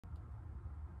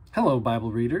Hello,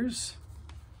 Bible readers.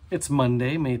 It's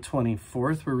Monday, May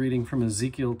 24th. We're reading from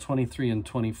Ezekiel 23 and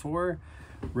 24,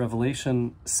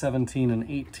 Revelation 17 and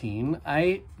 18.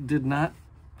 I did not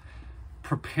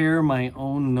prepare my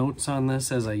own notes on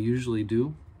this as I usually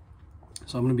do,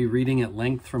 so I'm going to be reading at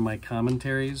length from my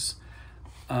commentaries.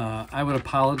 I would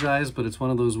apologize, but it's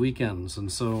one of those weekends,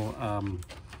 and so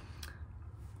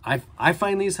I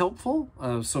find these helpful,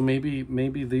 so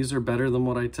maybe these are better than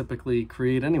what I typically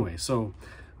create anyway. So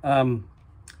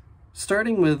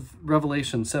starting with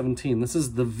Revelation 17, this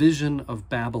is the vision of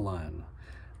Babylon.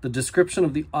 The description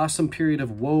of the awesome period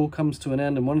of woe comes to an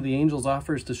end, and one of the angels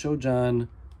offers to show John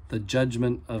the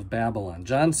judgment of Babylon.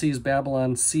 John sees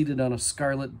Babylon seated on a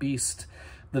scarlet beast.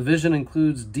 The vision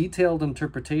includes detailed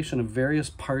interpretation of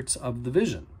various parts of the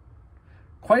vision,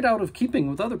 quite out of keeping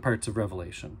with other parts of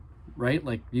Revelation, right?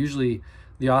 Like usually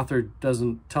the author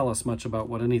doesn't tell us much about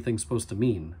what anything's supposed to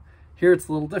mean. Here it's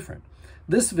a little different.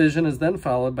 This vision is then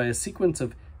followed by a sequence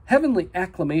of heavenly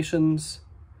acclamations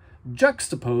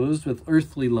juxtaposed with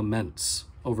earthly laments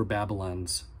over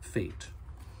Babylon's fate.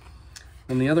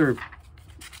 And the other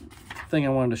thing I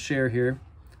wanted to share here,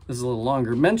 this is a little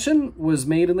longer. Mention was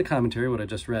made in the commentary, what I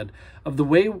just read, of the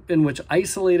way in which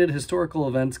isolated historical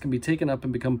events can be taken up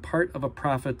and become part of a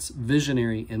prophet's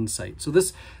visionary insight. So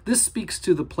this speaks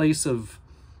to the place of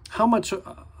how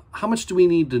much do we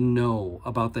need to know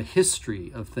about the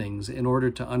history of things in order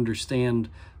to understand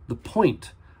the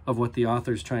point of what the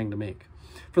author is trying to make.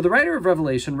 For the writer of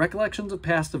Revelation, recollections of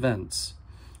past events,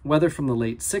 whether from the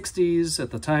late 60s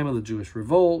at the time of the Jewish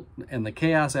revolt and the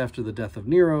chaos after the death of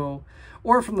Nero,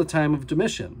 or from the time of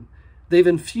Domitian, they've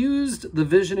infused the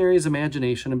visionary's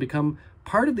imagination and become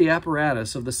part of the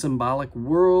apparatus of the symbolic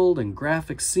world and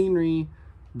graphic scenery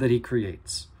that he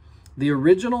creates. The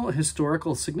original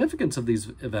historical significance of these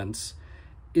events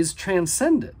is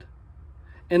transcended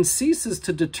and ceases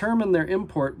to determine their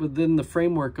import within the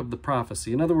framework of the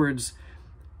prophecy. In other words,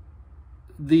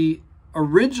 the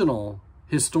original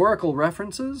historical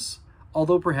references,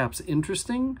 although perhaps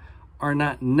interesting, are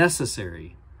not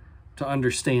necessary to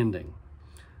understanding.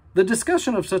 The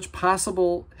discussion of such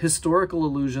possible historical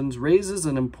allusions raises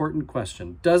an important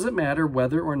question. Does it matter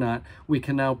whether or not we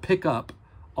can now pick up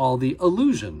all the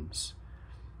allusions?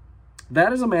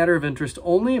 That is a matter of interest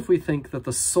only if we think that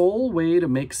the sole way to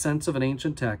make sense of an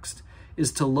ancient text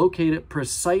is to locate it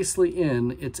precisely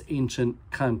in its ancient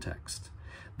context.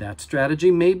 That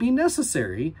strategy may be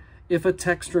necessary if a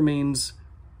text remains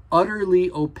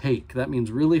utterly opaque. That means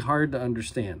really hard to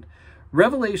understand.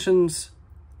 Revelation's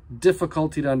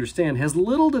difficulty to understand has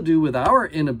little to do with our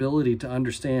inability to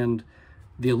understand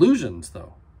the allusions,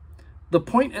 though. The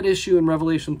point at issue in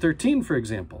Revelation 13, for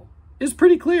example, is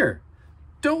pretty clear.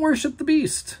 Don't worship the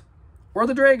beast or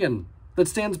the dragon that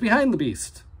stands behind the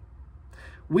beast.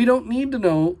 We don't need to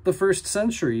know the first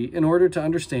century in order to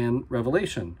understand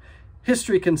Revelation.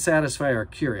 History can satisfy our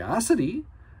curiosity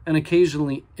and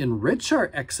occasionally enrich our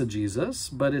exegesis,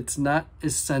 but it's not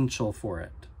essential for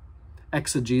it.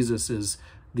 Exegesis is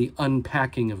the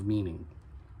unpacking of meaning.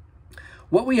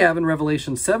 What we have in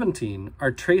Revelation 17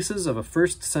 are traces of a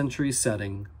first century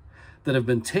setting that have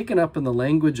been taken up in the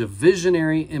language of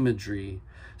visionary imagery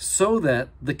so that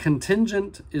the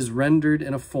contingent is rendered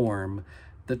in a form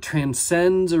that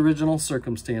transcends original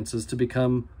circumstances to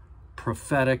become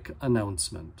prophetic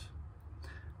announcement.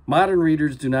 Modern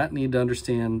readers do not need to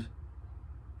understand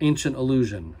ancient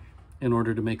allusion in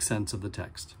order to make sense of the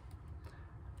text.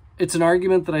 It's an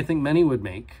argument that I think many would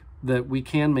make, that we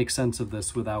can make sense of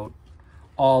this without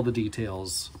all the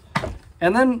details.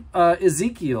 And then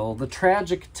Ezekiel, the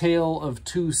tragic tale of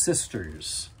two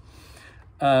sisters.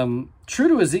 True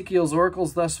to Ezekiel's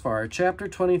oracles thus far, chapter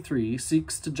 23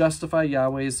 seeks to justify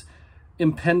Yahweh's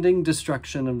impending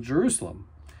destruction of Jerusalem.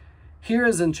 Here,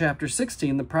 as in chapter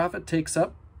 16, the prophet takes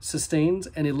up, sustains,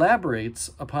 and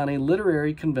elaborates upon a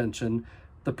literary convention,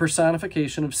 the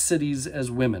personification of cities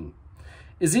as women.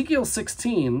 Ezekiel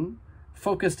 16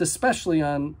 focused especially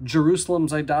on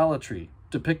Jerusalem's idolatry,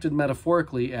 depicted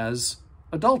metaphorically as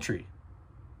adultery.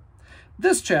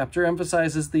 This chapter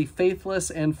emphasizes the faithless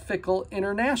and fickle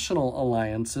international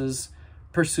alliances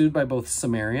pursued by both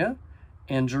Samaria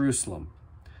and Jerusalem.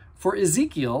 For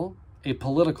Ezekiel, a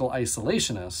political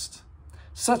isolationist,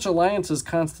 such alliances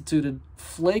constituted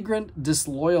flagrant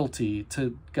disloyalty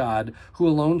to God, who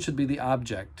alone should be the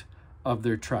object of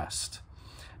their trust.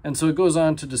 And so it goes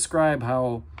on to describe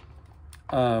how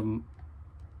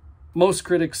most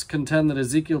critics contend that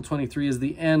Ezekiel 23 is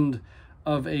the end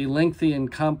of a lengthy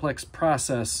and complex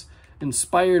process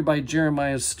inspired by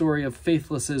Jeremiah's story of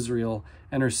faithless Israel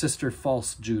and her sister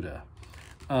false Judah.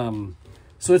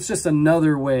 So it's just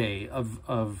another way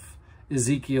of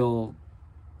Ezekiel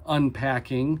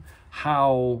unpacking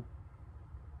how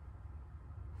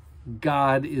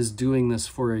God is doing this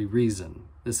for a reason.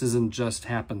 This isn't just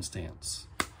happenstance.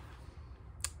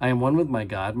 I am one with my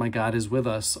God. My God is with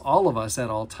us, all of us, at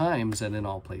all times and in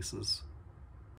all places.